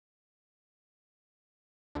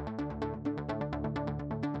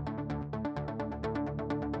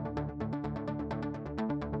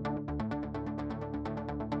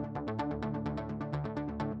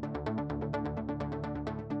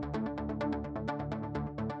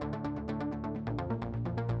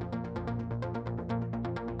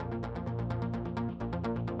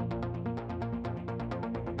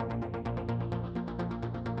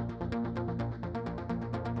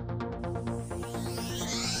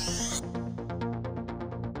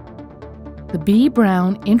the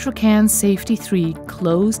B.Braun Introcan Safety 3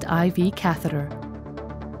 closed IV catheter,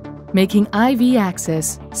 making IV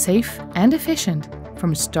access safe and efficient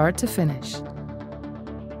from start to finish.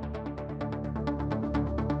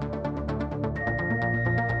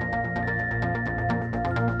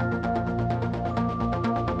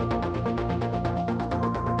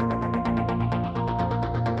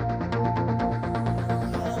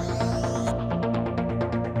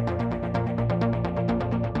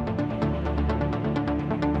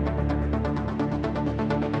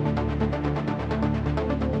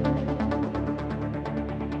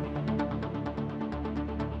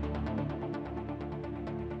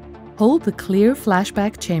 Hold the clear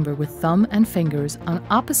flashback chamber with thumb and fingers on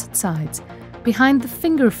opposite sides behind the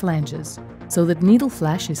finger flanges so that needle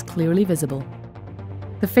flash is clearly visible.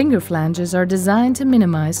 The finger flanges are designed to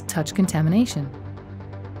minimize touch contamination.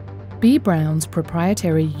 B.Braun's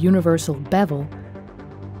proprietary universal bevel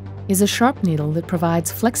is a sharp needle that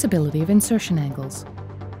provides flexibility of insertion angles.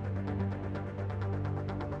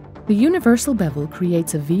 The universal bevel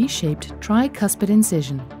creates a V-shaped tricuspid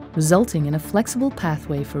incision, resulting in a flexible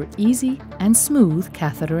pathway for easy and smooth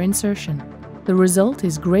catheter insertion. The result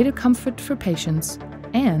is greater comfort for patients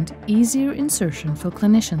and easier insertion for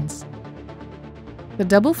clinicians. The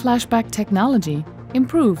double flashback technology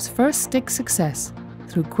improves first stick success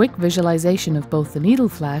through quick visualization of both the needle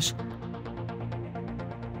flash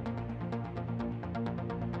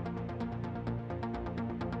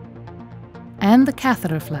and the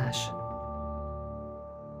catheter flash.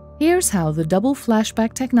 Here's how the double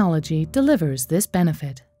flashback technology delivers this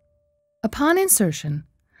benefit. Upon insertion,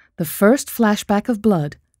 the first flashback of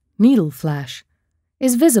blood, needle flash,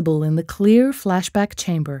 is visible in the clear flashback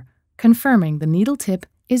chamber, confirming the needle tip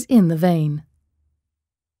is in the vein.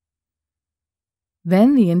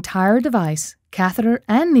 Then the entire device, catheter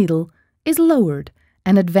and needle, is lowered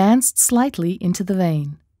and advanced slightly into the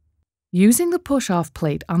vein. Using the push-off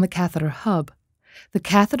plate on the catheter hub, the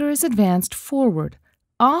catheter is advanced forward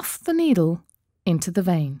off the needle into the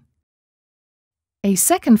vein. A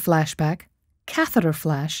second flashback, catheter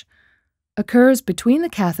flash, occurs between the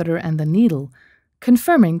catheter and the needle,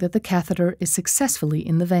 confirming that the catheter is successfully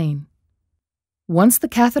in the vein. Once the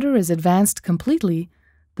catheter is advanced completely,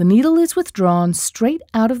 the needle is withdrawn straight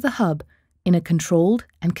out of the hub in a controlled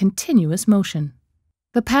and continuous motion.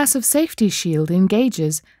 The passive safety shield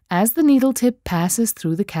engages as the needle tip passes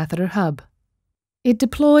through the catheter hub. It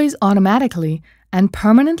deploys automatically and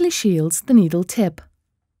permanently shields the needle tip.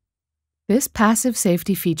 This passive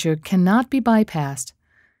safety feature cannot be bypassed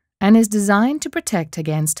and is designed to protect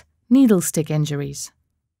against needle stick injuries.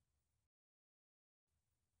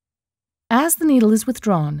 As the needle is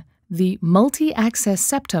withdrawn, the multi-access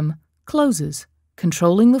septum closes,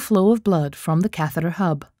 controlling the flow of blood from the catheter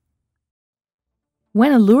hub.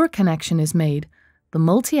 When a Luer connection is made, the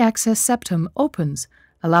multi-access septum opens,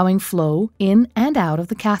 allowing flow in and out of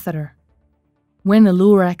the catheter. When the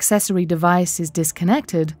Luer accessory device is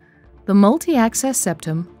disconnected, the multi-access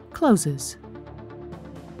septum closes.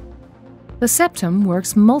 The septum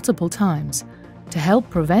works multiple times to help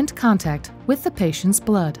prevent contact with the patient's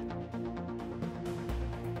blood.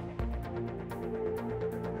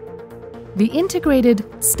 The integrated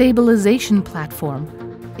stabilization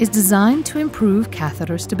platform is designed to improve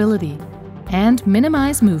catheter stability and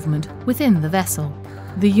minimize movement within the vessel.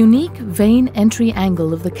 The unique vein entry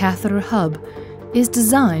angle of the catheter hub is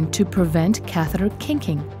designed to prevent catheter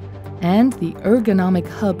kinking, and the ergonomic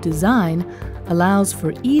hub design allows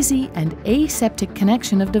for easy and aseptic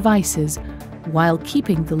connection of devices while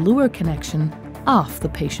keeping the Luer connection off the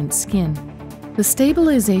patient's skin. The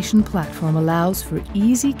stabilization platform allows for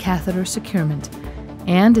easy catheter securement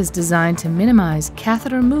and is designed to minimize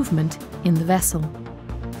catheter movement in the vessel.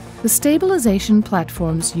 The stabilization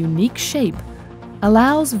platform's unique shape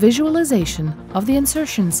allows visualization of the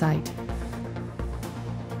insertion site.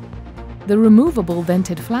 The removable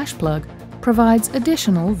vented flash plug provides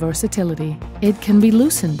additional versatility. It can be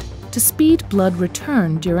loosened to speed blood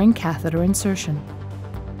return during catheter insertion.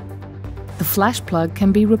 The flash plug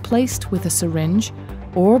can be replaced with a syringe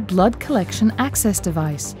or blood collection access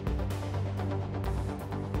device.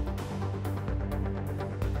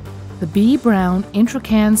 The B.Braun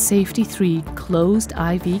Introcan Safety 3 closed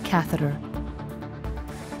IV catheter,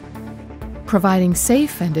 providing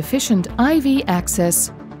safe and efficient IV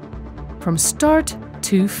access from start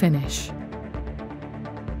to finish.